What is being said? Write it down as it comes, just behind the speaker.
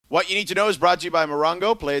What you need to know is brought to you by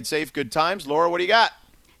Morongo. Play it safe, good times. Laura, what do you got?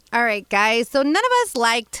 All right, guys. So none of us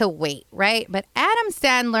like to wait, right? But Adam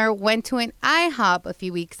Sandler went to an IHOP a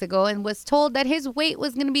few weeks ago and was told that his wait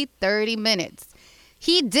was going to be 30 minutes.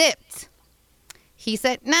 He dipped. He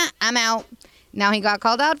said, nah, I'm out. Now he got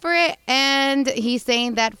called out for it. And he's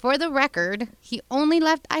saying that for the record, he only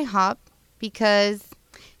left IHOP because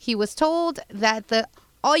he was told that the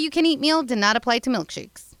all-you-can-eat meal did not apply to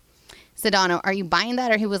milkshakes. Sedano, are you buying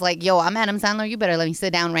that? Or he was like, yo, I'm Adam Sandler. You better let me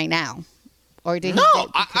sit down right now. Or did he?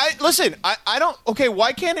 No, listen, I don't. Okay,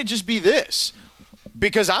 why can't it just be this?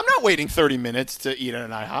 Because I'm not waiting 30 minutes to eat at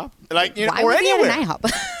an IHOP, Why or was he anywhere. at an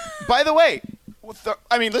IHOP? By the way,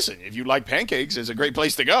 listen, if you like pancakes, it's a great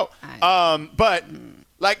place to go. But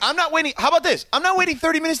I'm not waiting. How about this? I'm not waiting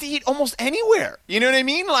 30 minutes to eat almost anywhere. You know what I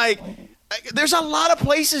mean? There's a lot of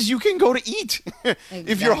places you can go to eat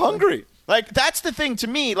if you're hungry. That's the thing to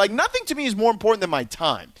me. Nothing to me is more important than my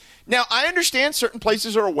time. Now, I understand certain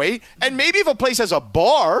places are a wait, and maybe if a place has a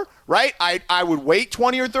bar, right, I would wait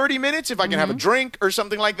 20 or 30 minutes if I can have a drink or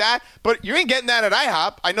something like that. But you ain't getting that at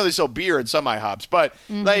IHOP. I know they sell beer at some IHOPs, but,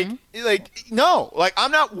 no.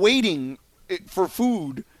 I'm not waiting for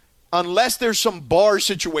food unless there's some bar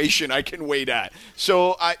situation I can wait at.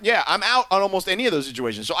 So, I'm out on almost any of those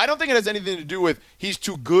situations. So I don't think it has anything to do with he's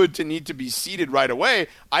too good to need to be seated right away.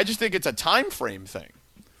 I just think it's a time frame thing.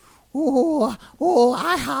 Oh,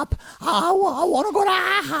 IHOP. I want to go to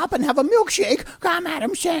IHOP and have a milkshake. I'm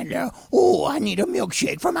Adam Sandler. Oh, I need a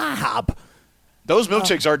milkshake from IHOP. Those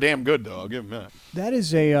milkshakes are damn good, though. I'll give them that. That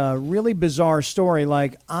is a really bizarre story.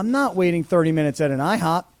 I'm not waiting 30 minutes at an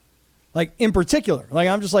IHOP. In particular.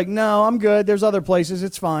 I'm just no, I'm good. There's other places.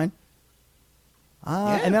 It's fine.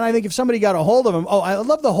 And then I think if somebody got a hold of him, I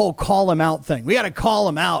love the whole call him out thing. We got to call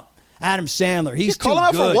him out. Adam Sandler, he's too good. Call him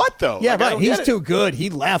out for what, though? Yeah, right. He's too good. He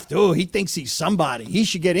left. Oh, he thinks he's somebody. He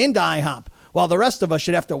should get into IHOP, while the rest of us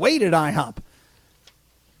should have to wait at IHOP.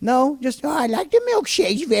 No, just, I like the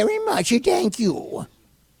milkshakes very much. Thank you.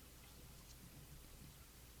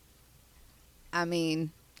 I mean,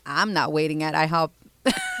 I'm not waiting at IHOP.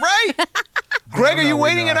 Right? Greg, are you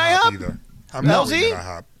waiting at IHOP? Either. I'm not waiting at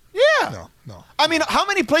IHOP. Yeah. No. I mean, how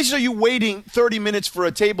many places are you waiting 30 minutes for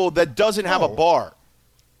a table that doesn't have a bar?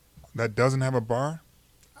 That doesn't have a bar?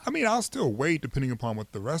 I mean, I'll still wait depending upon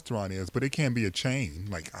what the restaurant is, but it can't be a chain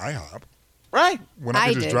like IHOP. Right. When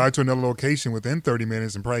I could just drive to another location within 30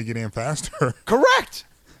 minutes and probably get in faster. Correct.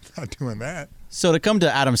 Not doing that. So to come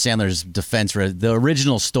to Adam Sandler's defense, the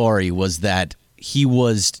original story was that he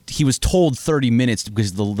was told 30 minutes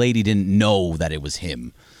because the lady didn't know that it was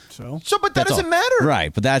him. But that doesn't matter.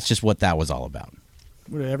 Right, but that's just what that was all about.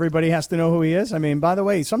 Everybody has to know who he is? I mean, by the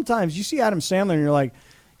way, sometimes you see Adam Sandler and you're like,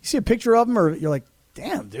 you see a picture of him or you're like,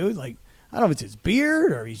 damn, dude, I don't know if it's his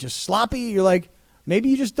beard or he's just sloppy. You're like, maybe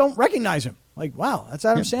you just don't recognize him. Wow, that's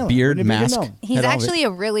Adam Sandler. Beard, mask. He's actually a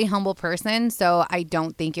really humble person, so I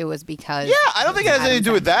don't think it was because... Yeah, I don't think it has anything to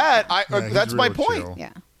do with that. That's my point. Chill.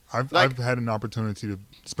 Yeah. I've had an opportunity to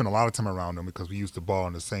spend a lot of time around him because we used to ball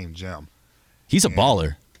in the same gym. He's a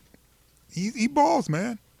baller. He balls,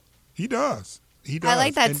 man. He does. He does. I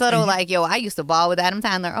like that subtle, yo, I used to ball with Adam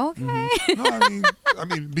Sandler. Okay. Mm-hmm. No, I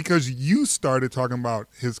mean, because you started talking about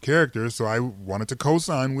his character, so I wanted to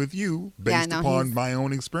co-sign with you based upon my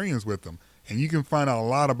own experience with him. And you can find out a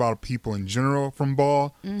lot about people in general from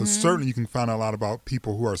ball, but certainly you can find out a lot about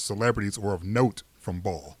people who are celebrities or of note from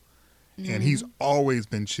ball. And he's always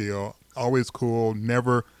been chill, always cool,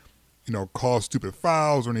 never, called stupid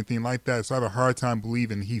fouls or anything like that. So I have a hard time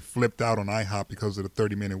believing he flipped out on IHOP because of the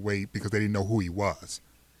 30-minute wait because they didn't know who he was.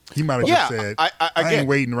 He might have just said, I ain't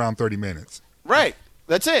waiting around 30 minutes. Right.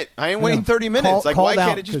 That's it. I ain't waiting 30 minutes. Why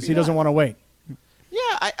can't it just be because he doesn't want to wait. Yeah,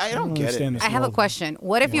 I don't get it. I have a question.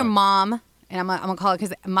 What if your mom, and I'm going to call it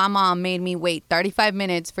because my mom made me wait 35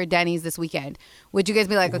 minutes for Denny's this weekend. Would you guys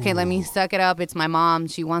be like, okay, let me suck it up. It's my mom.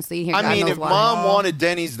 She wants to eat here. I mean, if mom wanted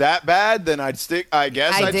Denny's that bad, then I'd suck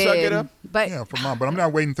it up. But, yeah, for mom. But I'm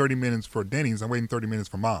not waiting 30 minutes for Denny's. I'm waiting 30 minutes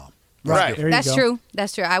for mom. Right. That's true.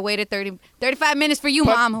 That's true. I waited 35 minutes for you,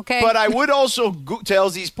 Mom, okay? But I would also, to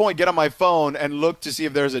LZ's point, get on my phone and look to see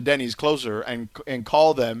if there's a Denny's closer and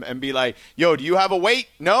call them and be like, yo, do you have a wait?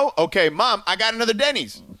 No? Okay, Mom, I got another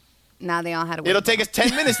Denny's. Now they all had to wait. It'll take us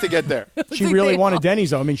 10 minutes to get there. She really wanted Denny's,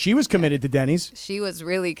 though. I mean, she was committed to Denny's. She was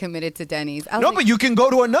really committed to Denny's. But you can go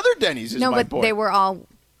to another Denny's, No, but they were all...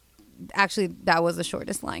 Actually, that was the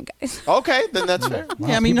shortest line, guys. Okay, then that's fair. Wow,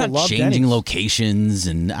 yeah, I mean, not changing locations,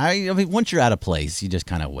 and I mean, once you're at a place, you just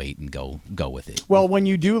kind of wait and go with it. Well, when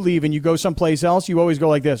you do leave and you go someplace else, you always go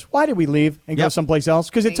like this: why did we leave and go someplace else?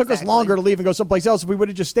 Because it took us longer to leave and go someplace else. If we would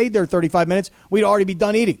have just stayed there 35 minutes, we'd already be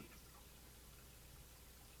done eating.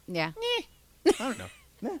 Yeah. I don't know.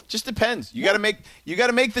 Just depends. You got to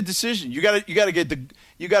make the decision. You got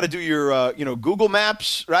to do your Google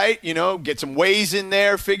Maps, right? Get some Waze in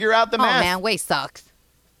there, figure out the math. Oh man, Waze sucks.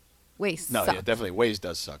 No, yeah, definitely. Waze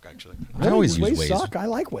does suck, actually. I always use Waze Waze. suck. I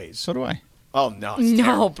like Waze. So do I. Oh no,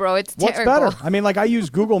 No, bro, it's What's terrible. better? I mean, like I use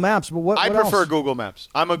Google Maps, but what I else? prefer Google Maps.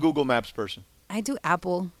 I'm a Google Maps person. I do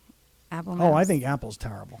Apple Maps. Oh, I think Apple's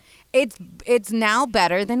terrible. It's now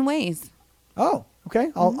better than Waze. Oh,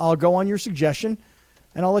 okay. I'll go on your suggestion,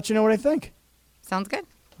 and I'll let you know what I think. Sounds good.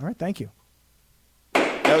 All right, thank you.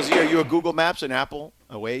 Elsie, are you a Google Maps and Apple,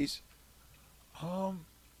 a Waze?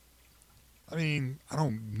 I mean, I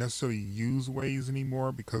don't necessarily use Waze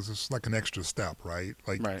anymore because it's like an extra step, right?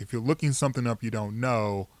 Like if you're looking something up you don't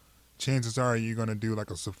know, chances are you're going to do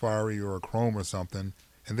like a Safari or a Chrome or something,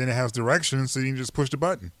 and then it has directions, so you can just push the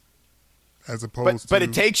button. As opposed but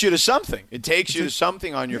it takes you to something. It takes you to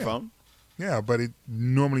something on your phone. Yeah, but it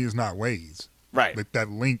normally is not Waze. Right. Like that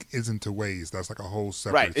link isn't to Waze. That's like a whole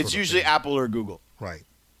separate. Right. It's sort of usually thing. Apple or Google. Right.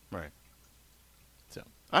 So,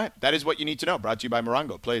 all right. That is what you need to know. Brought to you by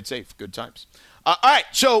Morongo. Play it safe. Good times. All right.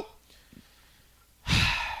 So,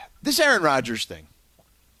 this Aaron Rodgers thing.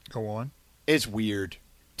 Go on. Is weird.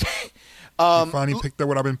 You finally picked up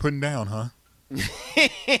what I've been putting down, huh?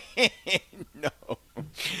 No.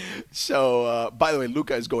 So, by the way,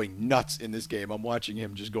 Luka is going nuts in this game. I'm watching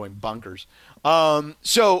him just going bonkers.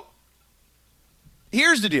 So,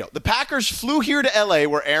 here's the deal. The Packers flew here to L.A.,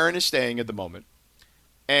 where Aaron is staying at the moment,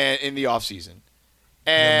 and in the offseason.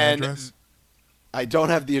 And address? I don't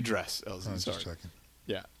have the address, Elsie. I was Sorry. just checking.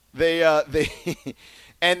 Yeah. They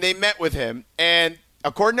met with him, and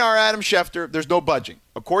according to our Adam Schefter, there's no budging.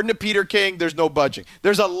 According to Peter King, there's no budging.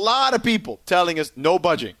 There's a lot of people telling us no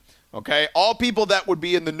budging, okay? All people that would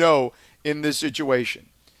be in the know in this situation.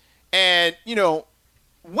 And,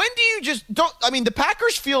 when do you the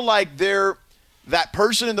Packers feel like they're that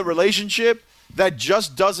person in the relationship that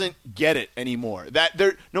just doesn't get it anymore. That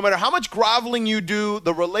no matter how much groveling you do,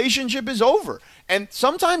 the relationship is over. And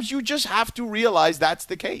sometimes you just have to realize that's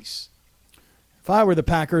the case. If I were the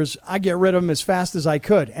Packers, I'd get rid of him as fast as I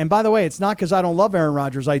could. And by the way, it's not because I don't love Aaron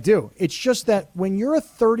Rodgers. I do. It's just that when you're a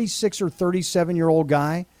 36 or 37-year-old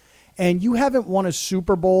guy and you haven't won a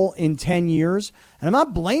Super Bowl in 10 years, and I'm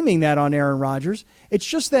not blaming that on Aaron Rodgers, it's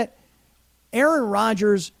just that Aaron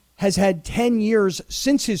Rodgers has had 10 years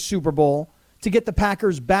since his Super Bowl to get the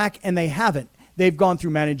Packers back, and they haven't. They've gone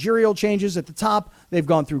through managerial changes at the top. They've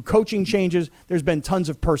gone through coaching changes. There's been tons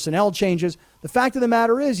of personnel changes. The fact of the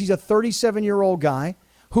matter is he's a 37-year-old guy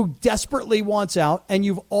who desperately wants out, and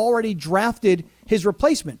you've already drafted his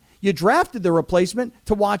replacement. You drafted the replacement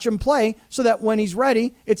to watch him play so that when he's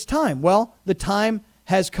ready, it's time. Well, the time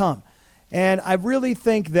has come. And I really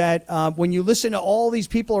think that when you listen to all these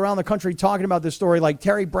people around the country talking about this story, like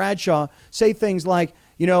Terry Bradshaw, say things like,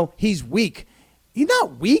 he's weak. He's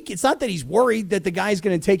not weak. It's not that he's worried that the guy's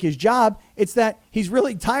going to take his job. It's that he's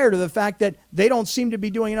really tired of the fact that they don't seem to be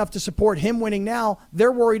doing enough to support him winning now.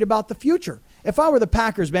 They're worried about the future. If I were the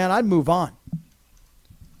Packers, man, I'd move on.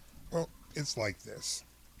 Well, it's like this.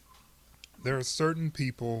 There are certain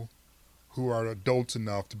people who are adults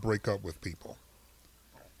enough to break up with people.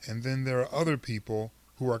 And then there are other people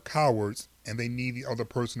who are cowards and they need the other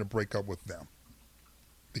person to break up with them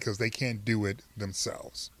because they can't do it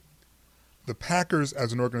themselves. The Packers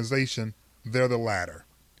as an organization, they're the latter.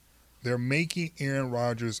 They're making Aaron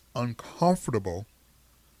Rodgers uncomfortable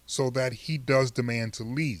so that he does demand to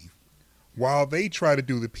leave. While they try to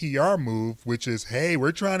do the PR move, which is, hey,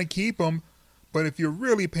 we're trying to keep him, but if you're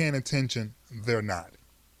really paying attention, they're not.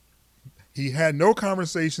 He had no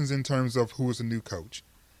conversations in terms of who is the new coach.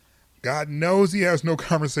 God knows he has no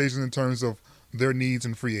conversations in terms of their needs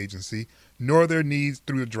in free agency, nor their needs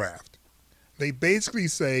through the draft. They basically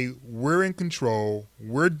say, we're in control,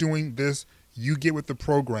 we're doing this, you get with the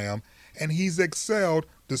program, and he's excelled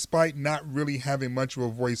despite not really having much of a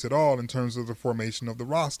voice at all in terms of the formation of the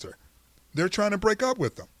roster. They're trying to break up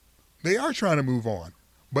with him. They are trying to move on,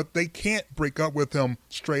 but they can't break up with him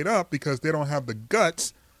straight up because they don't have the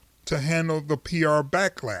guts to handle the PR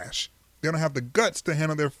backlash. They don't have the guts to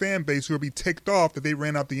handle their fan base who will be ticked off that they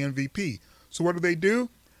ran out the MVP. So what do?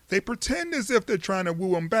 They pretend as if they're trying to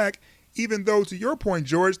woo him back, even though, to your point,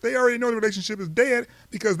 George, they already know the relationship is dead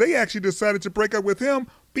because they actually decided to break up with him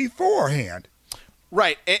beforehand.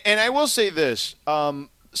 Right. And I will say this.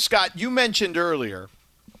 Scott, you mentioned earlier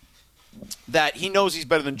that he knows he's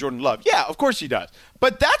better than Jordan Love. Yeah, of course he does.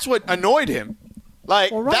 But that's what annoyed him.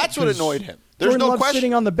 That's what annoyed him. There's Jordan no Love's question.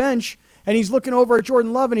 Sitting on the bench, and he's looking over at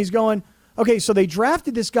Jordan Love, and he's going, okay, so they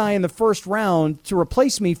drafted this guy in the first round to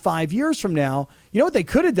replace me 5 years from now. You know what they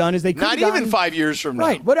could have done is they could not even 5 years from now.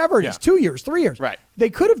 Right, whatever it is, 2 years, 3 years. Right. They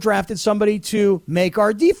could have drafted somebody to make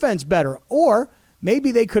our defense better, or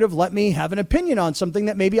maybe they could have let me have an opinion on something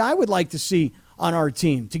that maybe I would like to see on our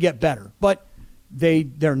team to get better. But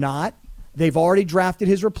they're not. They've already drafted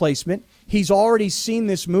his replacement. He's already seen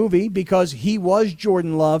this movie because he was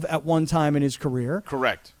Jordan Love at one time in his career.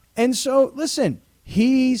 Correct. And so, listen,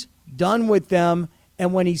 he's done with them.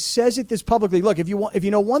 And when he says it this publicly, look, if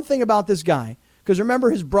you know one thing about this guy, because remember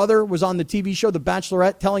his brother was on the TV show The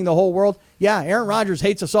Bachelorette telling the whole world, yeah, Aaron Rodgers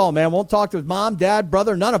hates us all, man. Won't talk to his mom, dad,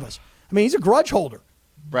 brother, none of us. I mean, he's a grudge holder.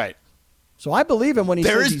 Right. So I believe him when he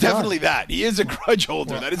says there is he's definitely done. that. He is a grudge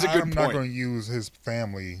holder. Well, that is a good point. I'm not going to use his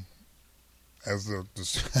family as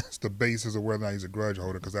the basis of whether or not he's a grudge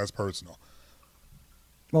holder because that's personal.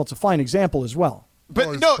 Well, it's a fine example as well. But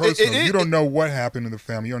Well, it's no, personal. You don't know what happened in the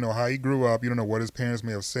family. You don't know how he grew up. You don't know what his parents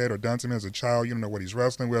may have said or done to him as a child. You don't know what he's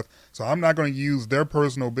wrestling with. So I'm not going to use their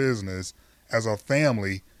personal business as a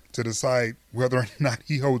family to decide whether or not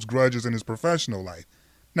he holds grudges in his professional life.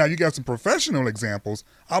 Now, you got some professional examples.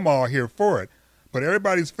 I'm all here for it. But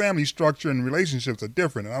everybody's family structure and relationships are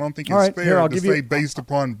different. And I don't think it's fair to say based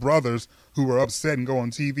upon brothers who were upset and go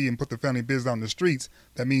on TV and put the family business out in the streets,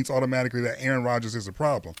 that means automatically that Aaron Rodgers is a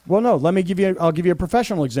problem. Well, no, I'll give you a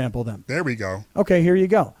professional example then. There we go. Okay, here you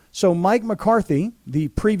go. So Mike McCarthy, the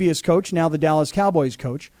previous coach, now the Dallas Cowboys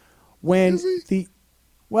coach, he's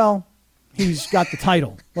got the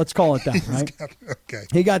title. Let's call it that, right? Okay.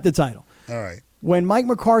 He got the title. All right. When Mike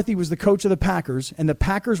McCarthy was the coach of the Packers and the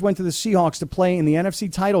Packers went to the Seahawks to play in the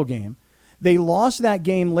NFC title game, they lost that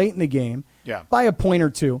game late in the game by a point or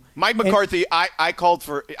two. Mike McCarthy, I called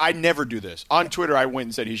for – I never do this. On Twitter, I went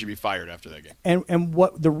and said he should be fired after that game. And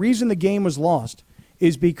what the reason the game was lost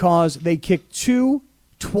is because they kicked two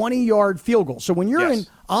 20-yard field goals. So when you're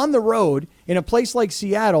on the road in a place like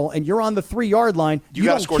Seattle and you're on the 3-yard line, you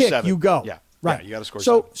don't score kick, 7. you go. Yeah. Right. Yeah, you got to score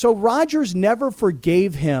 7. So Rodgers never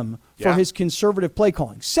forgave him for his conservative play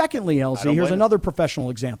calling. Secondly, LZ, here's another professional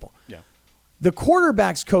example. Yeah. The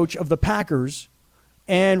quarterback's coach of the Packers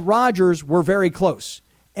and Rodgers were very close.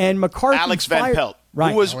 And McCarthy Alex Van Pelt.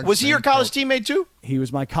 Right. Was he your college teammate too? He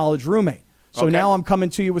was my college roommate. So now I'm coming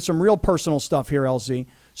to you with some real personal stuff here, LZ.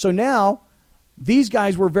 So now these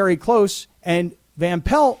guys were very close, and Van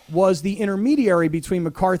Pelt was the intermediary between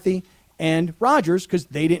McCarthy and Rodgers because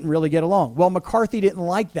they didn't really get along. Well, McCarthy didn't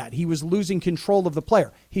like that. He was losing control of the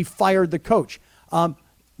player. He fired the coach.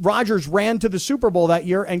 Rodgers ran to the Super Bowl that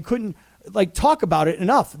year and couldn't talk about it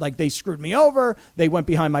enough. They screwed me over. They went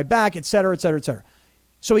behind my back, et cetera, et cetera, et cetera.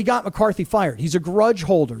 So he got McCarthy fired. He's a grudge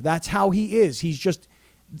holder. That's how he is.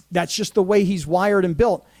 That's just the way he's wired and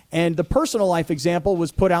built. And the personal life example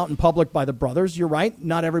was put out in public by the brothers. You're right.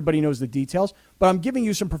 Not everybody knows the details. But I'm giving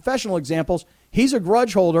you some professional examples. He's a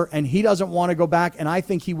grudge holder, and he doesn't want to go back, and I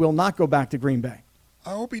think he will not go back to Green Bay.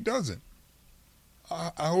 I hope he doesn't.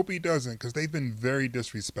 I hope he doesn't because they've been very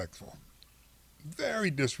disrespectful.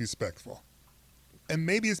 Very disrespectful. And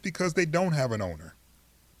maybe it's because they don't have an owner.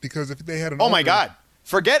 Because if they had an owner... Oh, my God.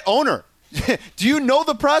 Forget owner. Do you know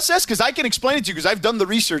the process? Because I can explain it to you because I've done the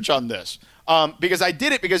research on this. Because I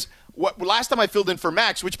did it because last time I filled in for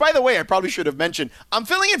Max, which, by the way, I probably should have mentioned, I'm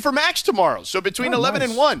filling in for Max tomorrow. So between 11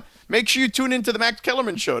 and 1, make sure you tune into the Max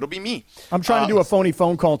Kellerman show. It'll be me. I'm trying to do a phony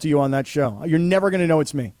phone call to you on that show. You're never going to know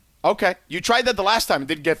it's me. Okay. You tried that the last time. It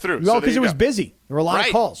didn't get through. Well, because it was busy. There were a lot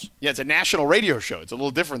of calls. Yeah, it's a national radio show. It's a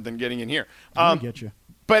little different than getting in here. I get you.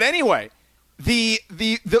 But anyway,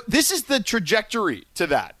 this is the trajectory to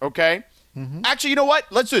that, okay? Mm-hmm. Actually, you know what?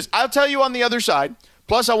 Let's do this. I'll tell you on the other side.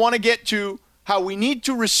 Plus, I want to get to how we need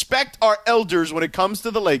to respect our elders when it comes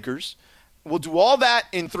to the Lakers. We'll do all that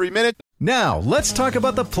in 3 minutes. Now, let's talk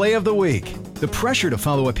about the play of the week. The pressure to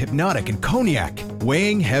follow up Hypnotic and Cognac,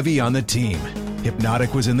 weighing heavy on the team.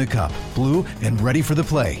 Hypnotic was in the cup, blue, and ready for the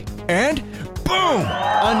play. And boom!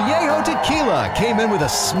 Añejo Tequila came in with a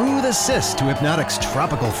smooth assist to Hypnotic's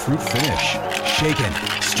tropical fruit finish. Shaken,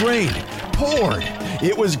 strained, poured.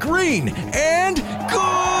 It was green and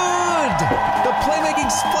good! The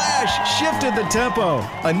playmaking splash shifted the tempo.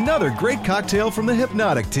 Another great cocktail from the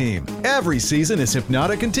Hypnotic team. Every season is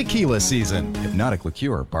Hypnotic and Tequila season. Hypnotic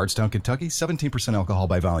Liqueur, Bardstown, Kentucky, 17% alcohol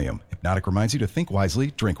by volume. Hypnotic reminds you to think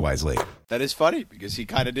wisely, drink wisely. That is funny because he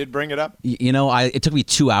kind of did bring it up. You know, it took me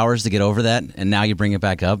 2 hours to get over that, and now you bring it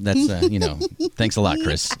back up. That's, thanks a lot,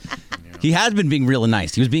 Chris. He has been being real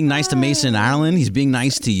nice. He was being nice to Mason and Ireland. He's being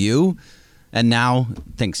nice to you. And now,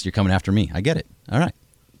 thanks, you're coming after me. I get it. All right.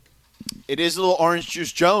 It is a little Orange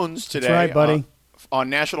Juice Jones today. That's right, buddy. On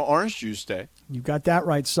National Orange Juice Day. You got that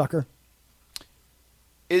right, sucker.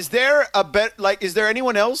 Is there is there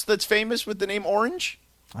anyone else that's famous with the name Orange?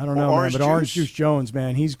 I don't know, man, but Orange Juice Jones,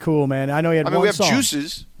 man, he's cool, man. I know he had one song. We have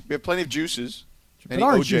juices. We have plenty of juices. But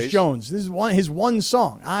Orange Juice Jones, this is his one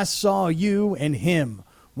song. I saw you and him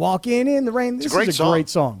walking in the rain. This is a great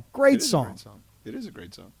song. Great song. It is a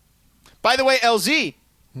great song. By the way, LZ,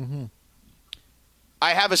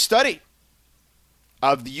 I have a study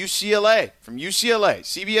of the UCLA, from UCLA.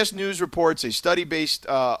 CBS News reports a study based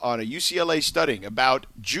on a UCLA studying about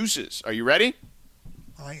juices. Are you ready?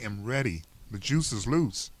 I am ready. The juice is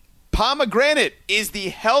loose. Pomegranate is the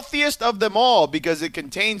healthiest of them all because it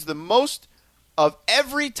contains the most of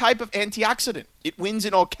every type of antioxidant. It wins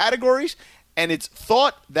in all categories, and it's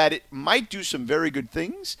thought that it might do some very good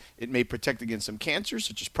things. It may protect against some cancers,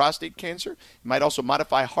 such as prostate cancer. It might also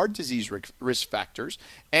modify heart disease risk factors,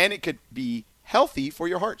 and it could be healthy for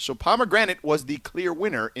your heart. So pomegranate was the clear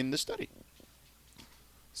winner in the study.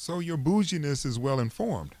 So your bouginess is well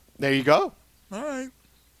informed. There you go. All right.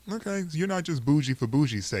 Okay, you're not just bougie for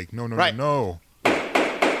bougie's sake. No.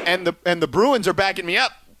 And the Bruins are backing me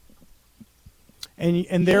up.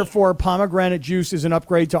 And therefore, pomegranate juice is an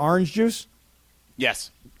upgrade to orange juice? Yes.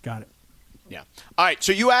 Got it. Yeah. All right,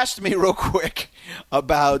 so you asked me real quick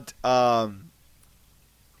about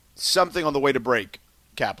something on the way to break,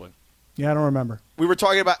 Kaplan. Yeah, I don't remember. We were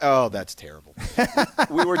talking about – oh, that's terrible.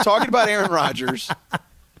 We were talking about Aaron Rodgers.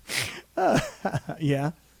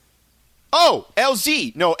 Yeah. Oh,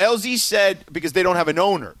 LZ. No, LZ said because they don't have an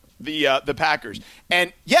owner, the Packers.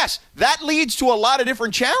 And, yes, that leads to a lot of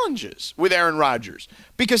different challenges with Aaron Rodgers.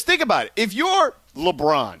 Because think about it. If you're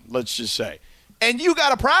LeBron, let's just say, and you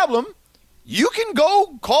got a problem, you can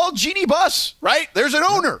go call Jeannie Buss, right? There's an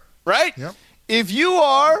owner, right? Yep. If you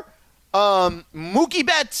are Mookie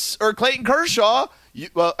Betts or Clayton Kershaw,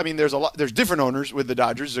 there's different owners with the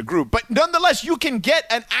Dodgers as a group. But nonetheless, you can get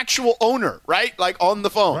an actual owner, right? Like on the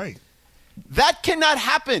phone. Right. That cannot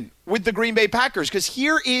happen with the Green Bay Packers because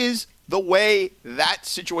here is the way that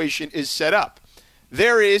situation is set up.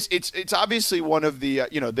 It's obviously one of the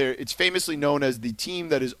it's famously known as the team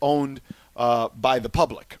that is owned by the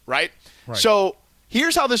public, right? So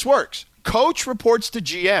here's how this works: coach reports to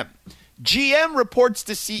GM, GM reports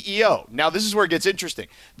to CEO. Now this is where it gets interesting.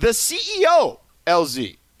 The CEO,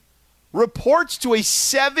 LZ, reports to a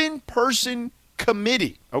 7-person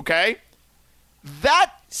committee. Okay,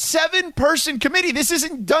 that 7-person committee, this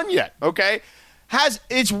isn't done yet, okay,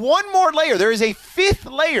 it's one more layer. There is a 5th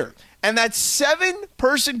layer, and that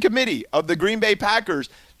 7-person committee of the Green Bay Packers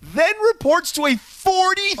then reports to a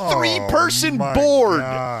 43-person board,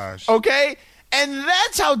 gosh. Okay? And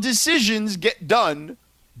that's how decisions get done,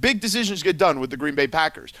 big decisions get done with the Green Bay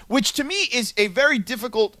Packers, which to me is a very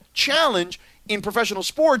difficult challenge in professional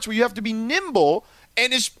sports where you have to be nimble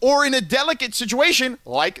or in a delicate situation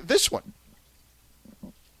like this one.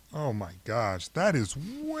 Oh, my gosh. That is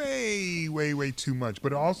way, way, way too much.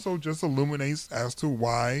 But it also just illuminates as to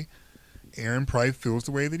why Aaron probably feels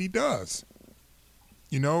the way that he does.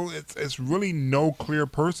 You know, it's really no clear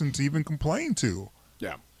person to even complain to.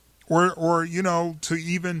 Yeah. Or to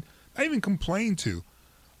even, not even complain to.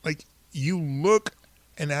 Like, you look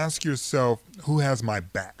and ask yourself, who has my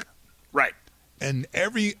back? Right. And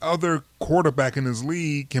every other quarterback in this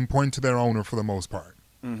league can point to their owner for the most part.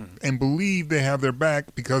 And believe they have their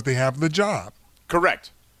back because they have the job.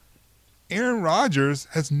 Correct. Aaron Rodgers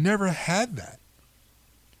has never had that.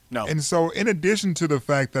 No. And so in addition to the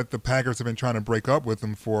fact that the Packers have been trying to break up with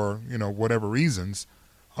him for, whatever reasons,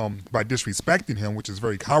 by disrespecting him, which is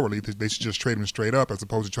very cowardly, they should just trade him straight up as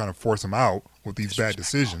opposed to trying to force him out with these bad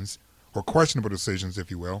decisions or questionable decisions,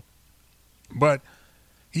 if you will. But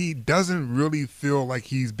he doesn't really feel like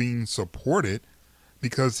he's being supported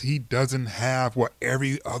because he doesn't have what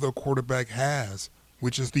every other quarterback has,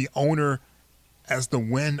 which is the owner as the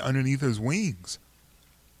wind underneath his wings.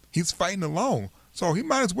 He's fighting alone, so he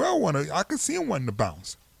might as well I could see him wanting to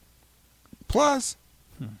bounce. Plus,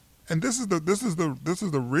 and this is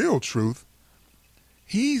the real truth.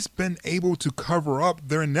 He's been able to cover up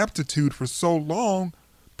their ineptitude for so long.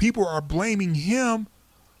 People are blaming him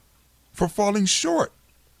for falling short.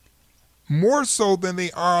 More so than they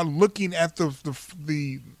are looking at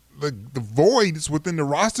the voids within the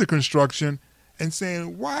roster construction and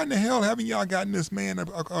saying, why in the hell haven't y'all gotten this man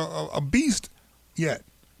a beast yet?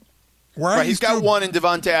 He's got one in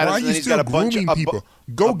Devontae Adams, and then he's got a bunch of people.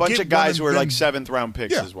 A bunch of guys who are like 7th-round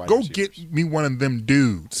picks. Yeah, as wide go receivers. get me one of them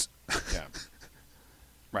dudes. Yeah,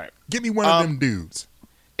 right. Get me one of them dudes.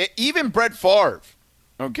 Even Brett Favre,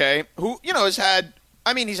 okay, who has had.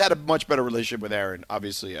 I mean, he's had a much better relationship with Aaron,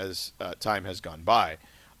 obviously, as time has gone by.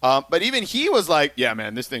 But even he was like, yeah,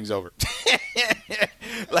 man, this thing's over.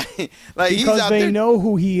 like because he's out they there. know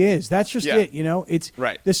who he is. That's just Yeah. it. It's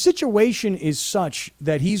Right. The situation is such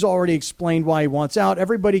that he's already explained why he wants out.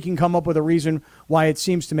 Everybody can come up with a reason why it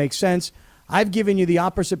seems to make sense. I've given you the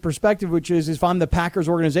opposite perspective, which is if I'm the Packers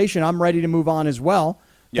organization, I'm ready to move on as well.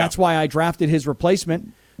 Yeah. That's why I drafted his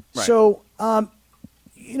replacement. Right. So,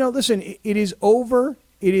 listen, it is over.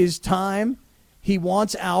 It is time. He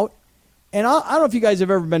wants out. And I don't know if you guys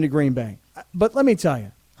have ever been to Green Bay, but let me tell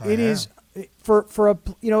you, it is for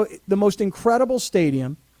the most incredible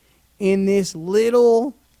stadium in this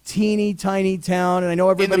little teeny tiny town. And I know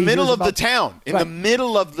everybody in the middle hears of the about- town, in Right. the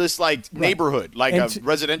middle of this neighborhood, like And a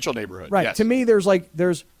residential neighborhood. Right. Yes. To me, there's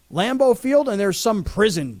Lambeau Field and there's some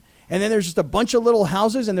prison. And then there's just a bunch of little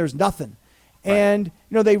houses and there's nothing. Right. And,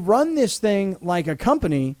 they run this thing like a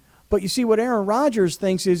company, but you see what Aaron Rodgers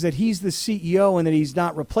thinks is that he's the CEO and that he's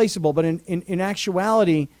not replaceable. But in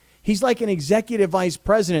actuality, he's like an executive vice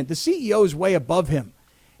president. The CEO is way above him.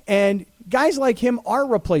 And guys like him are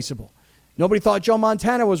replaceable. Nobody thought Joe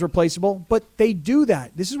Montana was replaceable, but they do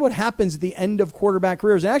that. This is what happens at the end of quarterback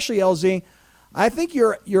careers. And actually, LZ, I think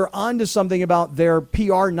you're onto something about their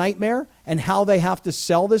PR nightmare and how they have to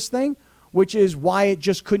sell this thing, which is why it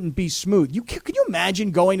just couldn't be smooth. Could you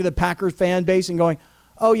imagine going to the Packers fan base and going,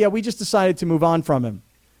 oh, yeah, we just decided to move on from him?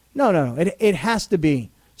 No. It has to be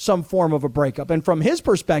some form of a breakup. And from his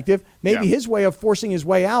perspective, maybe his way of forcing his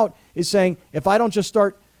way out is saying, if I don't just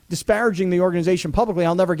start disparaging the organization publicly,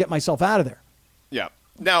 I'll never get myself out of there. Yeah.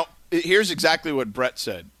 Now, here's exactly what Brett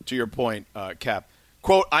said, to your point, Cap.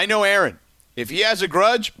 Quote, I know Aaron. If he has a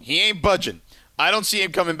grudge, he ain't budging. I don't see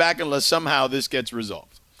him coming back unless somehow this gets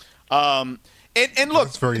resolved. And look.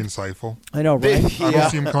 That's very insightful. I know, right? I don't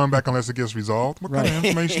see him coming back unless it gets resolved. What kind of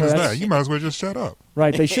information is that? You might as well just shut up.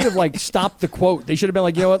 Right. They should have, stopped the quote. They should have been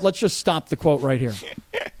like, you know what, let's just stop the quote right here.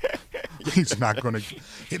 He's not going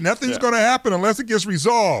to. Nothing's going to happen unless it gets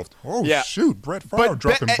resolved. Oh, shoot. Brett Favre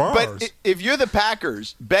dropping bars. But if you're the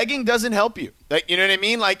Packers, begging doesn't help you. You know what I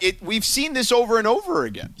mean? We've seen this over and over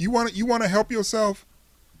again. You want to help yourself?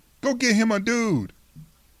 Go get him a dude.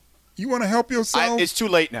 You want to help yourself? It's too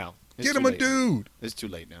late now. Get him a dude. It's too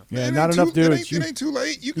late now. Yeah, not enough dudes. It ain't too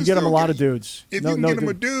late. You can get him a lot of dudes. If you can get him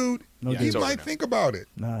a dude, he might think about it.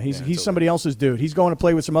 No, he's somebody else's dude. He's going to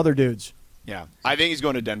play with some other dudes. Yeah, I think he's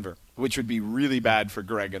going to Denver, which would be really bad for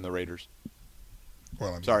Greg and the Raiders.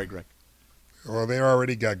 Well, sorry, Greg. Well, they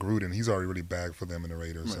already got Gruden. He's already really bagged for them in the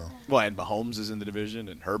Raiders. So. Well, and Mahomes is in the division,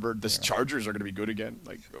 and Herbert. The Chargers are going to be good again.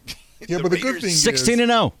 Yeah, but the good thing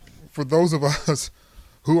 16-0. For those of us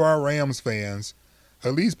who are Rams fans,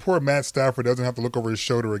 at least poor Matt Stafford doesn't have to look over his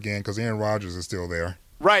shoulder again because Aaron Rodgers is still there.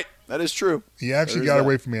 Right, that is true. He actually got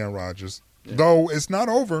away from Aaron Rodgers, though it's not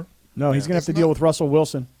over. No, he's going to have to deal with Russell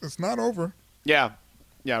Wilson. It's not over. Yeah,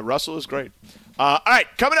 Russell is great. All right,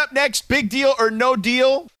 coming up next, big deal or no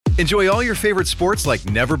deal. Enjoy all your favorite sports like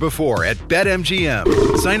never before at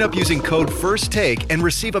BetMGM. Sign up using code FIRSTTAKE and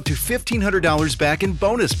receive up to $1,500 back in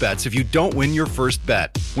bonus bets if you don't win your first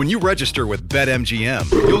bet. When you register with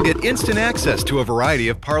BetMGM, you'll get instant access to a variety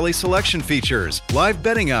of parlay selection features, live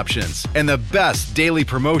betting options, and the best daily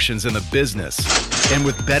promotions in the business. And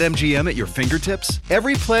with BetMGM at your fingertips,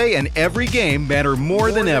 every play and every game matter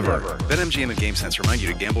more than ever. BetMGM and GameSense remind you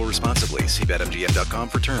to gamble responsibly. See BetMGM.com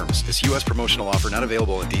for terms. This U.S. promotional offer not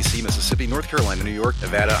available in D.C., Mississippi, North Carolina, New York,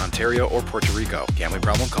 Nevada, Ontario, or Puerto Rico. Gambling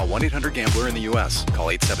problem? Call 1-800-GAMBLER in the U.S. Call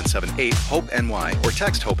 877-8-HOPE-NY or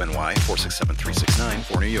text HOPE-NY 467-369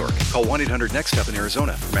 for New York. Call 1-800-NEXT-STEP in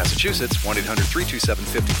Arizona. For Massachusetts,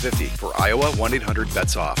 1-800-327-5050. For Iowa,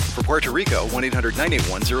 1-800-BETS-OFF. For Puerto Rico,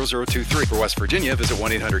 1-800-981-0023. For West Virginia, visit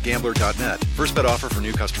 1-800-GAMBLER.net. First bet offer for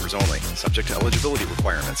new customers only. Subject to eligibility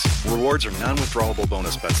requirements. Rewards are non-withdrawable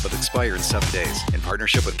bonus bets that expire in 7 days. In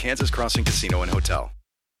partnership with Kansas Crossing Casino and Hotel.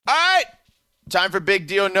 All right, time for big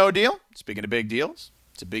deal, no deal. Speaking of big deals,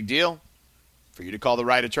 it's a big deal for you to call the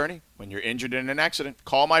right attorney when you're injured in an accident.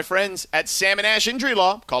 Call my friends at Sam & Ash Injury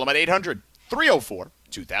Law. Call them at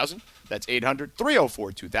 800-304-2000. That's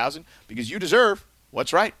 800-304-2000 because you deserve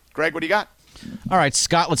what's right. Greg, what do you got? All right,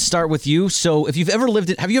 Scott, let's start with you. So have you ever lived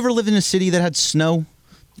in a city that had snow?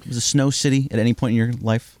 It was a snow city at any point in your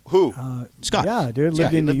life? Who? Scott. Yeah, dude.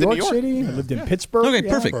 Lived in New York City. I lived in Pittsburgh. Okay,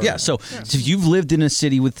 perfect. Yeah. So if you've lived in a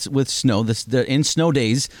city with snow, in snow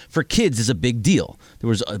days, for kids is a big deal.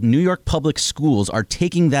 New York public schools are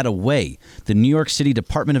taking that away. The New York City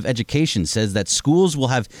Department of Education says that schools will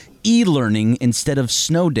have e-learning instead of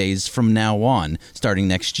snow days from now on, starting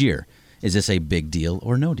next year. Is this a big deal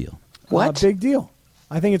or no deal? Big deal.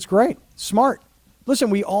 I think it's great. Smart.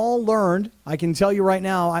 Listen, we all learned, I can tell you right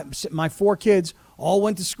now, my 4 kids all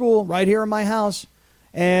went to school right here in my house,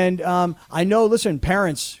 And I know, listen,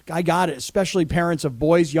 parents, I got it, especially parents of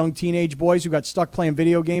boys, young teenage boys who got stuck playing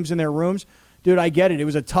video games in their rooms. Dude, I get it. It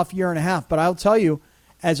was a tough year and a half. But I'll tell you,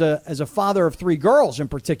 as a father of 3 girls in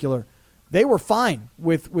particular, they were fine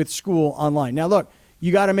with school online. Now, look,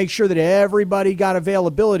 you got to make sure that everybody got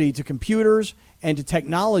availability to computers and to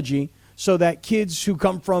technology so that kids who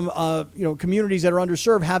come from communities that are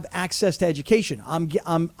underserved have access to education.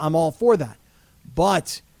 I'm all for that.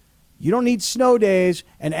 But you don't need snow days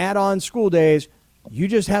and add-on school days. You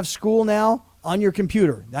just have school now on your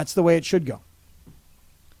computer. That's the way it should go.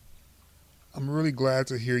 I'm really glad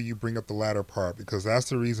to hear you bring up the latter part because that's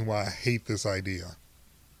the reason why I hate this idea.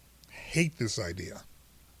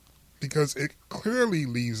 Because it clearly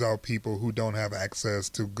leaves out people who don't have access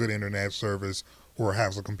to good internet service or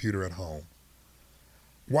have a computer at home.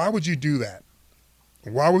 Why would you do that?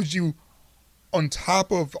 Why would you, on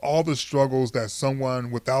top of all the struggles that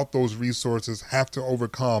someone without those resources have to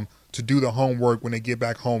overcome to do the homework when they get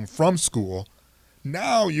back home from school,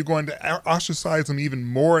 now you're going to ostracize them even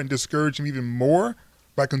more and discourage them even more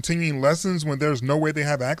by continuing lessons when there's no way they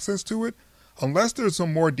have access to it? Unless there's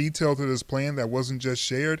some more detail to this plan that wasn't just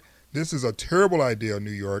shared, this is a terrible idea,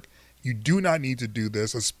 New York. You do not need to do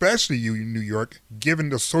this, especially you, New York, given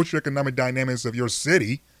the socioeconomic dynamics of your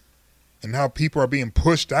city and how people are being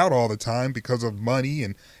pushed out all the time because of money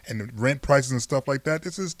and rent prices and stuff like that.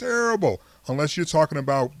 This is terrible, unless you're talking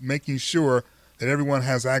about making sure that everyone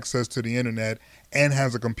has access to the internet and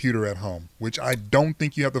has a computer at home, which I don't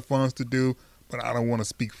think you have the funds to do, but I don't want to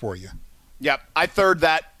speak for you. Yep, I third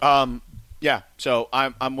that. Yeah, so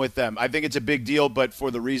I'm with them. I think it's a big deal, but for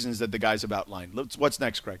the reasons that the guys have outlined. What's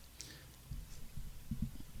next, Craig?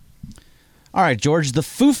 All right, George, the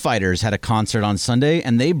Foo Fighters had a concert on Sunday,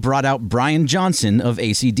 and they brought out Brian Johnson of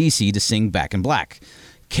AC/DC to sing Back in Black.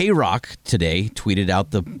 K-Rock today tweeted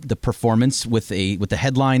out the performance with the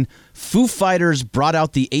headline, Foo Fighters brought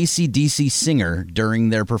out the AC/DC singer during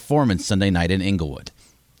their performance Sunday night in Inglewood.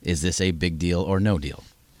 Is this a big deal or no deal?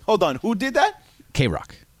 Hold on, who did that?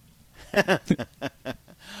 K-Rock.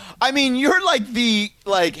 I mean, you're like the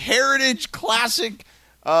heritage classic,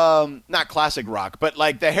 not classic rock, but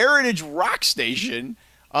like the heritage rock station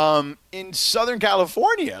in Southern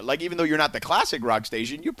California. Like, even though you're not the classic rock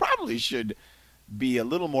station, you probably should be a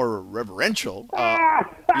little more reverential,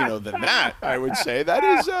 than that. I would say that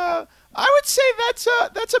is. I would say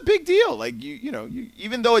that's a big deal. Like you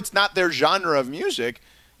even though it's not their genre of music,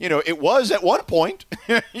 it was at one point,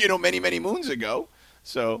 many moons ago.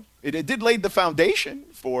 So it did lay the foundation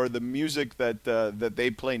for the music that they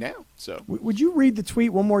play now. So would you read the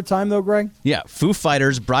tweet one more time, though, Greg? Yeah, Foo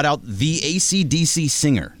Fighters brought out the AC/DC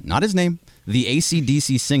singer, not his name, the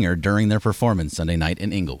AC/DC singer during their performance Sunday night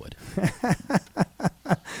in Inglewood.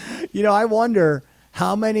 I wonder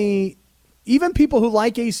how many, even people who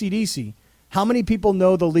like AC/DC, how many people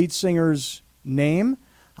know the lead singer's name?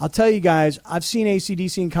 I'll tell you guys, I've seen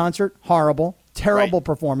AC/DC in concert. Horrible, terrible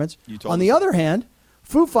performance. On the other hand,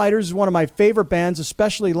 Foo Fighters is one of my favorite bands,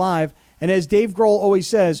 especially live. And as Dave Grohl always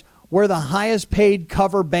says, we're the highest paid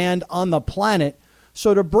cover band on the planet.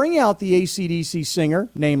 So to bring out the AC/DC singer,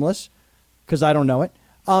 nameless, because I don't know it,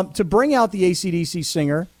 to bring out the AC/DC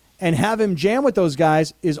singer and have him jam with those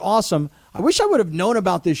guys is awesome. I wish I would have known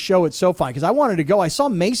about this show at SoFi because I wanted to go. I saw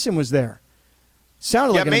Mason was there.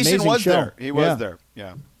 Sounded like an Mason amazing was show. there. He was there.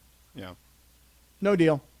 Yeah. No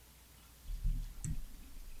deal.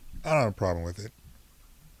 I don't have a problem with it.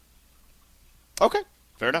 Okay,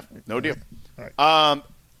 fair enough. No deal. All right.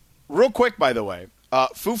 Real quick, by the way,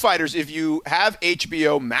 Foo Fighters, if you have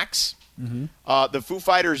HBO Max, the Foo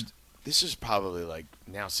Fighters, this is probably like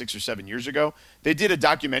now 6 or 7 years ago, they did a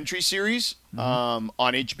documentary series on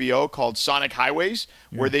HBO called Sonic Highways,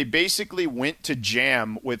 where they basically went to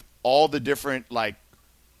jam with all the different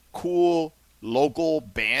cool local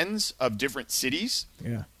bands of different cities.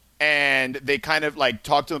 Yeah. And they kind of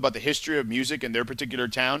talked to them about the history of music in their particular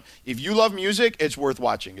town. If you love music, it's worth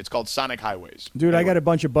watching. It's called Sonic Highways. Dude, I got a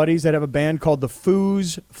bunch of buddies that have a band called the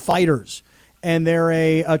Foo's Fighters, and they're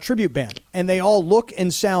a tribute band. And they all look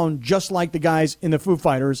and sound just like the guys in the Foo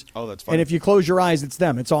Fighters. Oh, that's fun. And if you close your eyes, it's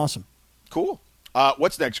them. It's awesome. Cool.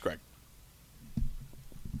 What's next, Craig?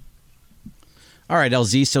 All right,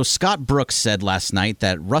 LZ. So Scott Brooks said last night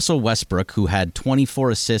that Russell Westbrook, who had 24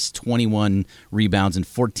 assists, 21 rebounds, and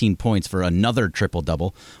 14 points for another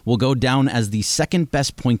triple-double, will go down as the second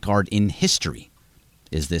best point guard in history.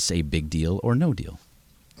 Is this a big deal or no deal?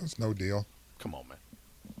 It's no deal. Come on, man.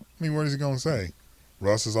 I mean, what is he going to say?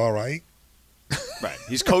 Russ is all right? Right.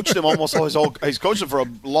 He's coached him he's coached him for a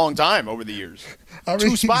long time over the years.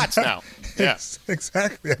 2 spots now. Yeah.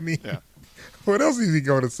 Exactly. I mean, What else is he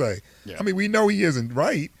going to say? Yeah. I mean, we know he isn't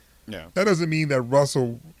right. Yeah. That doesn't mean that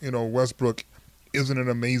Russell, Westbrook isn't an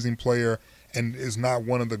amazing player and is not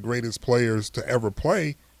one of the greatest players to ever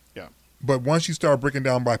play. Yeah. But once you start breaking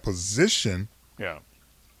down by position, Yeah.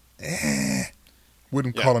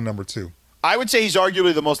 wouldn't call him number 2. I would say he's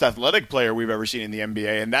arguably the most athletic player we've ever seen in the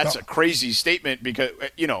NBA, and that's a crazy statement because,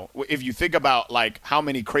 if you think about, like, how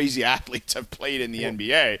many crazy athletes have played in the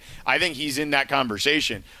NBA, I think he's in that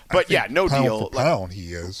conversation. But, no pound deal. For pound,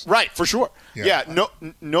 he is. Right, for sure. Yeah.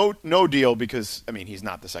 No deal because, I mean, he's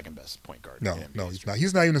not the second best point guard. No, he's not.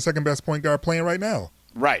 He's not even the second best point guard playing right now.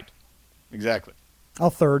 Right. Exactly. I'll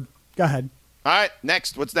third. Go ahead. All right,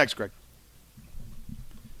 next. What's next, Greg?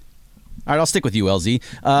 All right, I'll stick with you,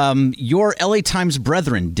 LZ. Your LA Times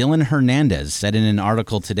brethren, Dylan Hernandez, said in an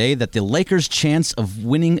article today that the Lakers' chance of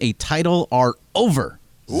winning a title are over.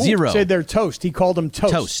 Ooh. 0. Said they're toast. He called them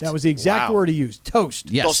toast. Toast. That was the exact word he used.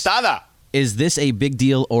 Toast. Yes. Tostada. Is this a big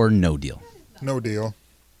deal or no deal? No deal.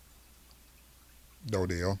 No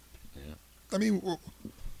deal. Yeah. I mean,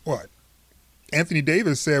 what? Anthony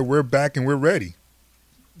Davis said, we're back and we're ready.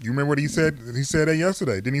 You remember what he said? He said that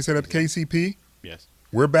yesterday. Didn't he say that to KCP? Yes.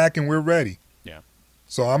 We're back and we're ready. Yeah.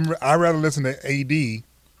 So I'd rather listen to AD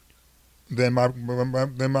than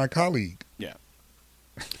my colleague. Yeah.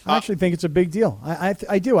 I actually think it's a big deal.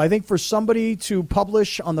 I do. I think for somebody to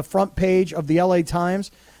publish on the front page of the LA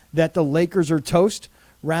Times that the Lakers are toast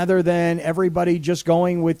rather than everybody just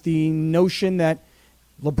going with the notion that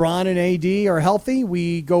LeBron and AD are healthy,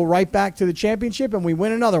 we go right back to the championship and we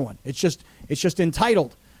win another one. It's just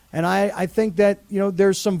entitled. And I think that,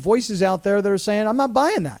 there's some voices out there that are saying, I'm not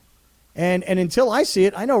buying that. And until I see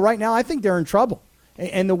it, I know right now I think they're in trouble.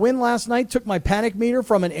 And the win last night took my panic meter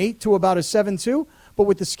from an 8 to about a 7-2. But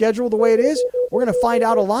with the schedule the way it is, we're going to find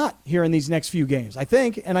out a lot here in these next few games, I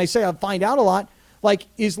think. And I say I'll find out a lot. Like,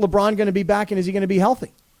 is LeBron going to be back and is he going to be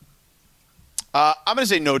healthy? I'm going to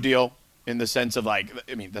say no deal in the sense of, like,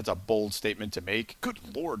 I mean, that's a bold statement to make. Good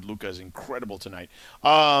Lord, Luka is incredible tonight.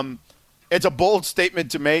 It's a bold statement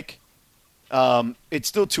to make. It's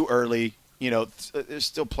still too early. There's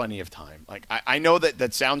still plenty of time. Like, I know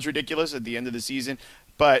that sounds ridiculous at the end of the season,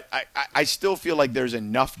 but I still feel like there's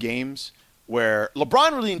enough games where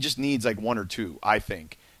LeBron really just needs like 1 or 2, I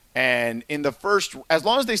think. And in the first, as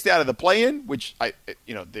long as they stay out of the play-in, which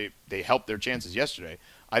they helped their chances yesterday,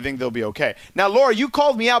 I think they'll be okay. Now, Laura, you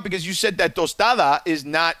called me out because you said that tostada is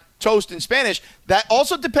not toast in Spanish. That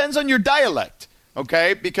also depends on your dialect,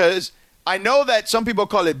 okay? Because I know that some people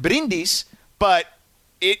call it brindis, but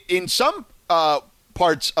in some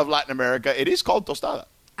parts of Latin America, it is called tostada.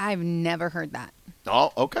 I've never heard that.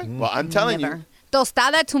 Oh, okay. Well, I'm telling you.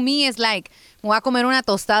 Tostada to me is like, me voy a comer una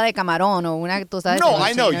tostada de camarón o una tostada de No, ceviche.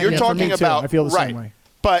 I know. You're talking about. I feel the right. same way.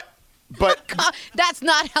 But That's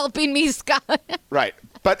not helping me, Scott. right.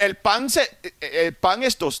 But el pan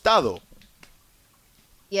es tostado.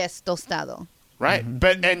 Yes, tostado. Right.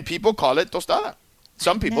 Mm-hmm. And people call it tostada.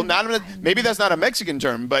 Some people, maybe that's not a Mexican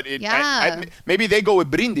term, but maybe they go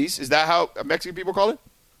with brindis. Is that how Mexican people call it?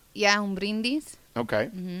 Yeah, un brindis. Okay.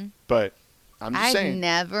 But I'm just saying. I've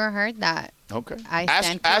never heard that. Okay.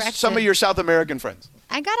 Ask some of your South American friends.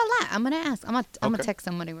 I got a lot. I'm going to ask. I'm going to text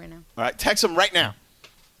somebody right now. All right. Text them right now.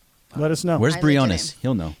 Let us know. Where's I look at Briones? him.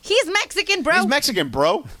 He'll know. He's Mexican, bro. He's Mexican,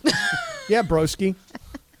 bro. Yeah, broski.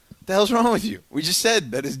 What the hell's wrong with you? We just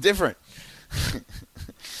said that it's different.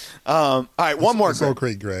 All right, one more. It's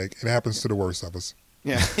okay, Greg. It happens to the worst of us.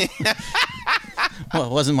 Yeah. Well,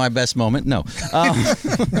 it wasn't my best moment. No.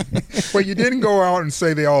 Well, you didn't go out and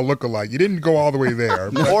say they all look alike. You didn't go all the way there.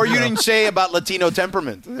 Or you didn't say about Latino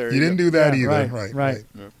temperament. There You didn't do that either. Right.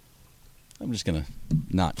 I'm just going to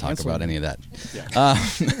not talk about any of that. Yeah.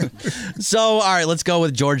 So, all right, let's go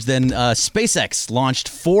with George then. SpaceX launched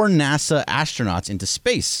 4 NASA astronauts into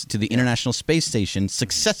space to the International Space Station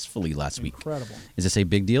successfully last week. Incredible. Is this a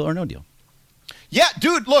big deal or no deal? Yeah,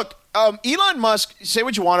 dude, look, Elon Musk, say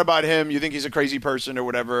what you want about him. You think he's a crazy person or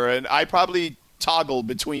whatever, and I probably toggle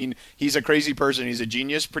between he's a crazy person, he's a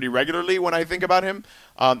genius pretty regularly when I think about him.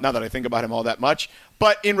 Not that I think about him all that much.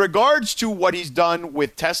 But in regards to what he's done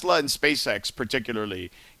with Tesla and SpaceX particularly,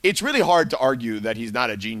 it's really hard to argue that he's not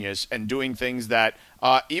a genius and doing things that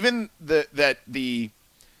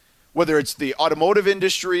whether it's the automotive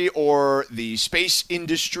industry or the space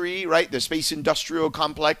industry, right, the space industrial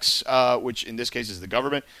complex, which in this case is the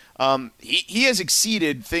government, he has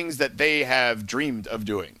exceeded things that they have dreamed of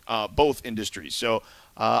doing, both industries. So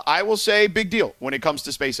I will say big deal when it comes to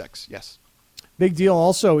SpaceX, yes. Big deal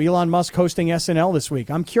also, Elon Musk hosting SNL this week.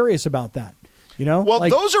 I'm curious about that. Well,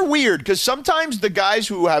 those are weird because sometimes the guys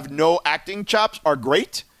who have no acting chops are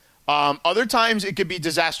great. Other times it could be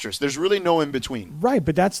disastrous. There's really no in between. Right,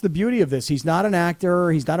 but that's the beauty of this. He's not an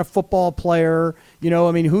actor. He's not a football player.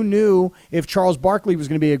 Who knew if Charles Barkley was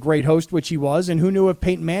going to be a great host, which he was, and who knew if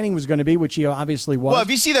Peyton Manning was going to be, which he obviously was. Well, if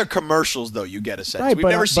you see their commercials, though, you get a sense. Right, We've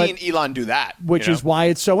never seen Elon do that. Which is why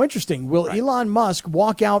it's so interesting. Will Elon Musk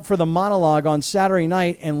walk out for the monologue on Saturday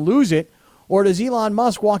night and lose it? Or does Elon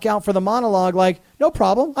Musk walk out for the monologue like, no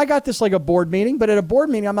problem, I got this like a board meeting, but at a board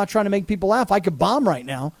meeting, I'm not trying to make people laugh. I could bomb right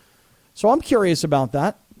now. So I'm curious about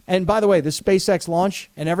that. And by the way, the SpaceX launch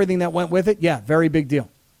and everything that went with it, yeah, very big deal.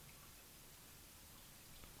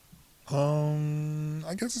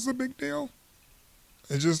 I guess it's a big deal.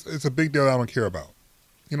 It's a big deal I don't care about.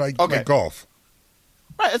 Like golf.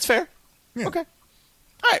 All right, that's fair. Yeah. Okay.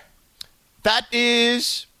 All right. That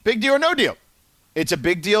is big deal or no deal. It's a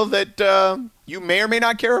big deal that you may or may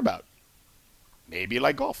not care about. Maybe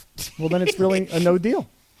like golf. Well, then it's really a no deal.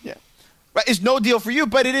 Yeah. Right, it's no deal for you,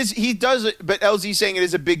 but it is. He does it. But LZ's saying it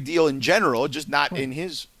is a big deal in general, just not in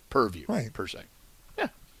his purview, per se. Yeah.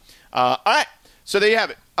 All right. So there you have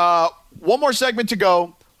it. One more segment to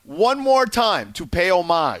go. One more time to pay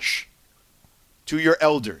homage to your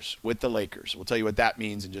elders with the Lakers. We'll tell you what that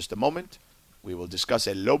means in just a moment. We will discuss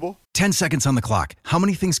El Lobo. 10 seconds on the clock. How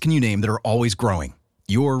many things can you name that are always growing?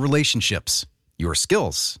 Your relationships, your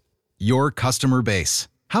skills, your customer base.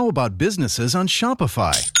 How about businesses on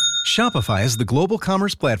Shopify? Shopify is the global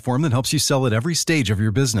commerce platform that helps you sell at every stage of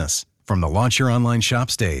your business. From the launch your online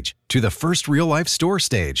shop stage, to the first real-life store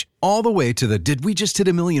stage, all the way to the did we just hit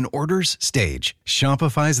a million orders stage.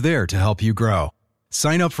 Shopify's there to help you grow.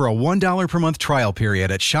 Sign up for a $1 per month trial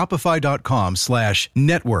period at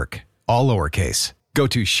shopify.com/network. All lowercase. Go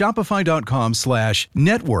to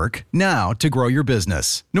shopify.com/network now to grow your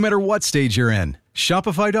business. No matter what stage you're in.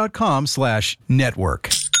 Shopify.com/network.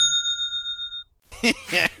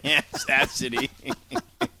 City.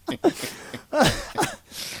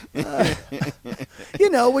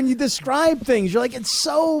 When you describe things, you're like, it's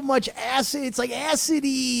so much acid. It's like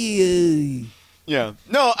acidy. Yeah.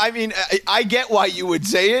 No, I mean, I get why you would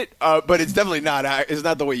say it, but it's definitely not. It's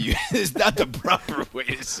not the way you. It's not the proper way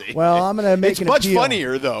to say it. Well, I'm going to make it's an much appeal.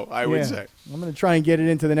 funnier, though. I would say. I'm going to try and get it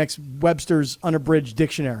into the next Webster's Unabridged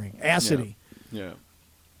Dictionary. Acidy. Yeah.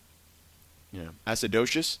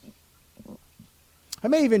 Acidosis. I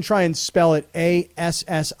may even try and spell it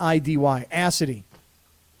ASSIDY. Acidy.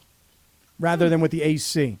 Rather than with the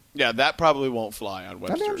AC. Yeah, that probably won't fly on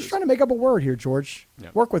Webster's. I'm just trying to make up a word here, George. Yeah.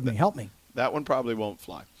 Work with me. Help me. That one probably won't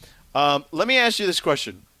fly. Let me ask you this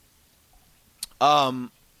question. Where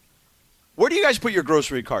do you guys put your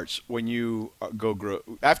grocery carts when you go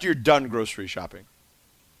after you're done grocery shopping?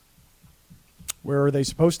 Where are they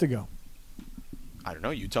supposed to go? I don't know.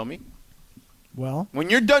 You tell me. Well, when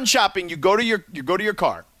you're done shopping, you go to your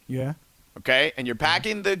car. Yeah. Okay, and you're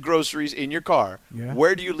packing the groceries in your car. Yeah.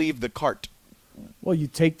 Where do you leave the cart? Well, you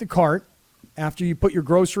take the cart after you put your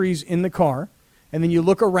groceries in the car, and then you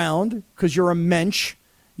look around because you're a mensch.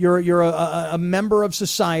 You're a member of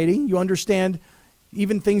society. You understand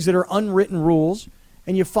even things that are unwritten rules,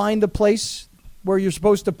 and you find the place where you're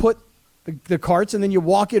supposed to put the carts, and then you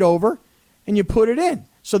walk it over, and you put it in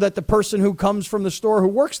so that the person who comes from the store who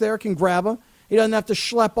works there can grab them. He doesn't have to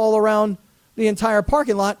schlep all around the entire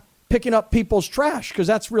parking lot picking up people's trash, because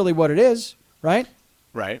that's really what it is, right?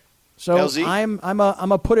 Right. So LZ?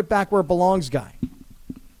 I'm a put it back where it belongs guy.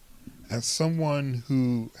 As someone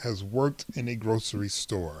who has worked in a grocery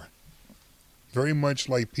store, very much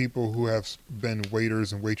like people who have been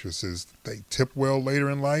waiters and waitresses, they tip well later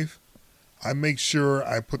in life. I make sure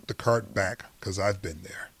I put the cart back because I've been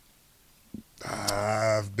there.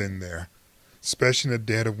 I've been there, especially in the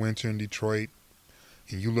dead of winter in Detroit.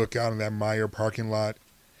 And you look out in that Meijer parking lot,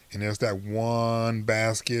 and there's that one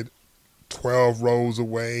basket 12 rows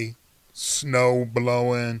away, snow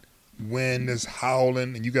blowing, wind is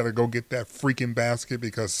howling, and you got to go get that freaking basket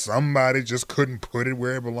because somebody just couldn't put it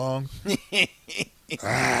where it belonged.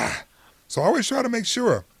 So I always try to make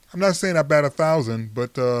sure. I'm not saying I bat 1,000,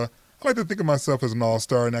 but I like to think of myself as an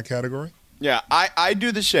all-star in that category. Yeah, I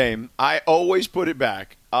do the same. I always put it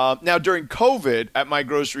back. Now, during COVID at my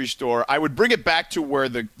grocery store, I would bring it back to where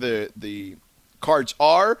the carts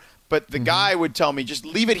are, but the guy would tell me, just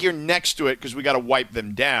leave it here next to it because we got to wipe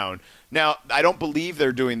them down. Now, I don't believe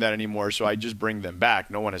they're doing that anymore, so I just bring them back.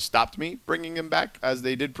 No one has stopped me bringing them back as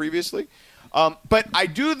they did previously. But I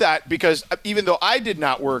do that because even though I did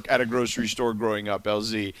not work at a grocery store growing up,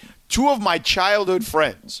 LZ, two of my childhood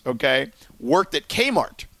friends, okay, worked at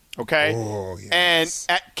Kmart, okay? Oh, yes.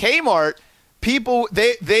 And at Kmart, people,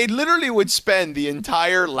 they literally would spend the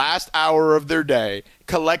entire last hour of their day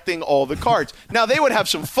collecting all the carts. Now, they would have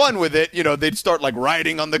some fun with it. You know, they'd start like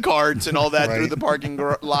riding on the carts and all that through the parking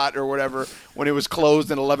lot or whatever when it was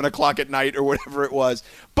closed at 11 o'clock at night or whatever it was.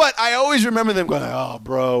 But I always remember them going, oh,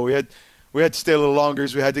 bro, we had to stay a little longer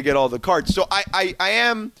because we had to get all the carts. So I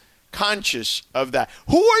am conscious of that.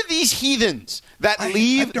 Who are these heathens that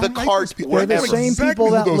leave the carts wherever? They're the same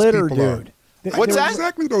people that litter, dude. What's that?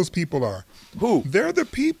 Exactly those people are. Who? They're the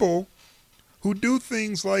people who do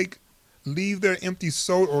things like leave their empty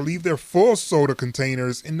soda or leave their full soda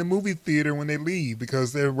containers in the movie theater when they leave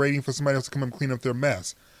because they're waiting for somebody else to come and clean up their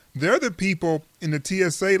mess. They're the people in the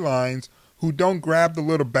TSA lines who don't grab the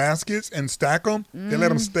little baskets and stack them. They let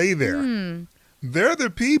them stay there. They're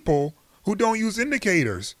the people who don't use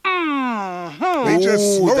indicators. They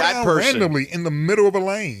just slow down randomly in the middle of a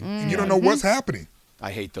lane, and you don't know what's happening. I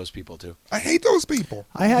hate those people, too. I hate those people.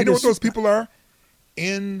 You know what those people are?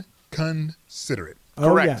 Inconsiderate. Oh,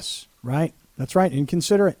 Correct. yes. Right. That's right.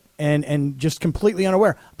 Inconsiderate and just completely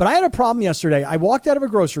unaware. But I had a problem yesterday. I walked out of a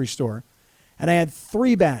grocery store, and I had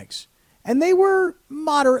 3 bags, and they were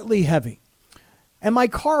moderately heavy. And my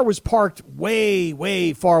car was parked way,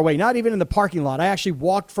 way far away, not even in the parking lot. I actually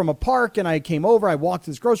walked from a park, and I came over. I walked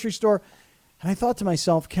to this grocery store, and I thought to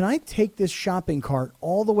myself, can I take this shopping cart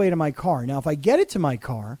all the way to my car? Now, if I get it to my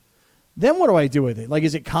car, then what do I do with it? Like,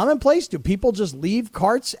 is it commonplace? Do people just leave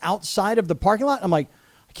carts outside of the parking lot? I'm like,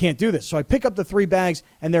 I can't do this. So I pick up the 3 bags,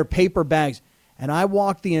 and they're paper bags. And I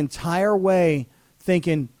walk the entire way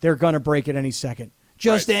thinking they're going to break at any second.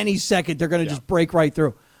 Just any second, they're going to just break right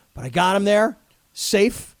through. But I got them there,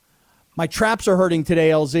 safe. My traps are hurting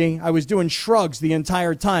today, LZ. I was doing shrugs the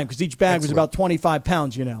entire time because each bag was about 25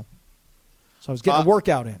 pounds, you know. So I was getting a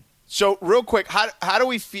workout in. So real quick, how do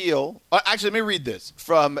we feel? Actually, let me read this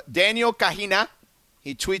from Daniel Cajina.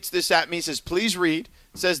 He tweets this at me. He says, please read.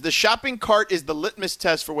 It says, the shopping cart is the litmus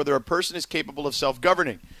test for whether a person is capable of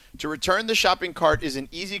self-governing. To return the shopping cart is an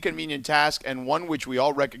easy, convenient task and one which we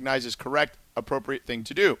all recognize is correct, appropriate thing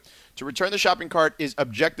to do. To return the shopping cart is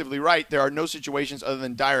objectively right. There are no situations other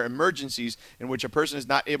than dire emergencies in which a person is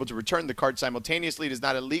not able to return the cart simultaneously. It is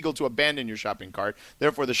not illegal to abandon your shopping cart.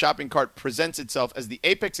 Therefore, the shopping cart presents itself as the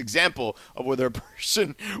apex example of whether a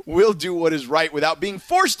person will do what is right without being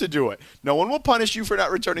forced to do it. No one will punish you for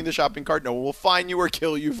not returning the shopping cart. No one will fine you or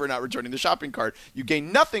kill you for not returning the shopping cart. You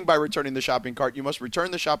gain nothing by returning the shopping cart. You must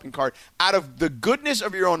return the shopping cart out of the goodness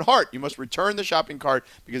of your own heart. You must return the shopping cart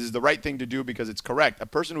because it's the right thing to do, because it's correct. A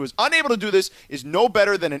person who is unable to do this is no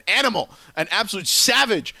better than an animal, an absolute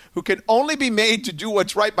savage who can only be made to do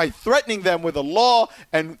what's right by threatening them with a law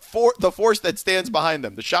and for the force that stands behind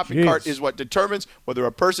them. The shopping cart is what determines whether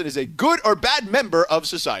a person is a good or bad member of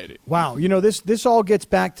society. Wow. You know, this all gets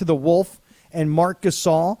back to the Wolf and Mark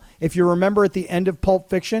Gasol. If you remember at the end of Pulp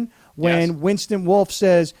Fiction, when Winston Wolfe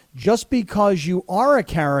says, just because you are a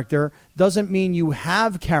character doesn't mean you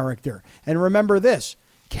have character. And remember this,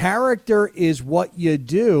 character is what you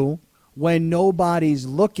do when nobody's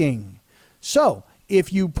looking. So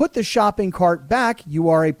if you put the shopping cart back, you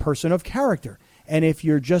are a person of character. And if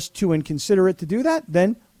you're just too inconsiderate to do that,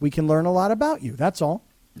 then we can learn a lot about you. That's all.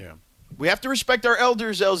 Yeah. We have to respect our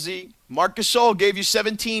elders, LZ. Marc Gasol gave you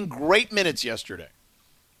 17 great minutes yesterday.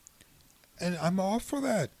 And I'm all for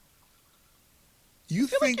that. You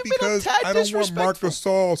think because I don't want Marc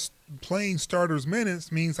Gasol playing starters minutes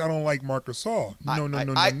means I don't like Marc Gasol.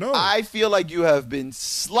 No. I feel like you have been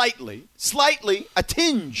slightly, a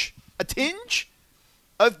tinge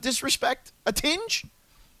of disrespect, a tinge.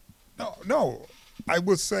 No. I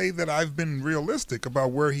would say that I've been realistic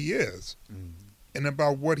about where he is and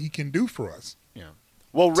about what he can do for us. Yeah.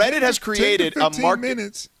 Well, Reddit has created 10 to 15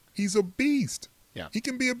 minutes. He's a beast. Yeah. He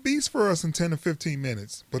can be a beast for us in 10 to 15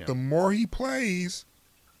 minutes. But the more he plays,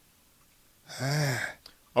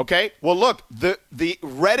 okay. Well, look, the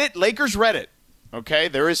Reddit, Lakers Reddit, okay,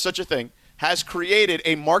 there is such a thing, has created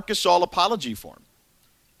a Marc Gasol apology form.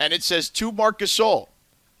 And it says, to Marc Gasol,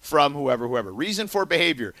 from whoever. Reason for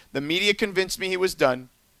behavior. The media convinced me he was done.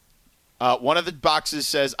 One of the boxes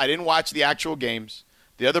says, I didn't watch the actual games.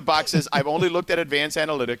 The other box says, I've only looked at advanced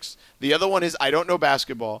analytics. The other one is, I don't know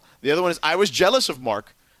basketball. The other one is, I was jealous of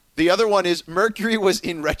Mark. The other one is, Mercury was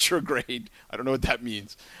in retrograde. I don't know what that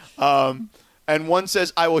means. And one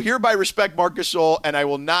says, I will hereby respect Marc Gasol, and I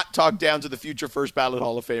will not talk down to the future first ballot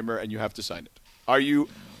Hall of Famer, and you have to sign it.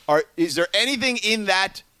 Is there anything in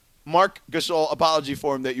that Marc Gasol apology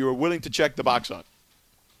form that you are willing to check the box on?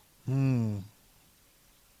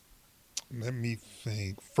 Let me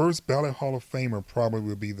think. First ballot Hall of Famer probably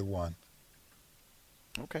would be the one.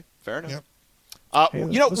 Okay, fair enough. Yep. Hey,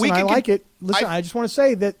 listen, I like it. Listen, I just want to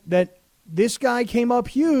say that this guy came up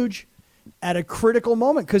huge at a critical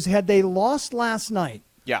moment because had they lost last night,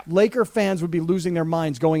 Laker fans would be losing their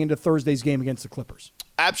minds going into Thursday's game against the Clippers.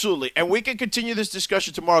 Absolutely. And we can continue this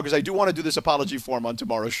discussion tomorrow because I do want to do this apology form on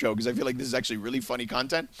tomorrow's show because I feel like this is actually really funny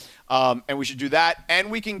content. And we should do that. And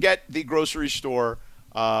we can get the grocery store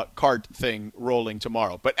cart thing rolling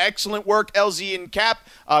tomorrow. But excellent work, LZ and Cap.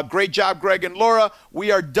 Great job, Greg and Laura.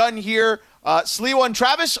 We are done here. Sliwa and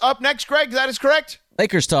Travis up next, Greg. That is correct?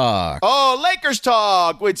 Lakers talk. Oh, Lakers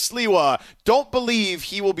talk with Sliwa. Don't believe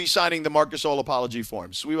he will be signing the Marcus All apology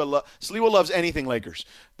form. Sliwa loves anything Lakers.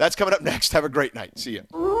 That's coming up next. Have a great night. See ya.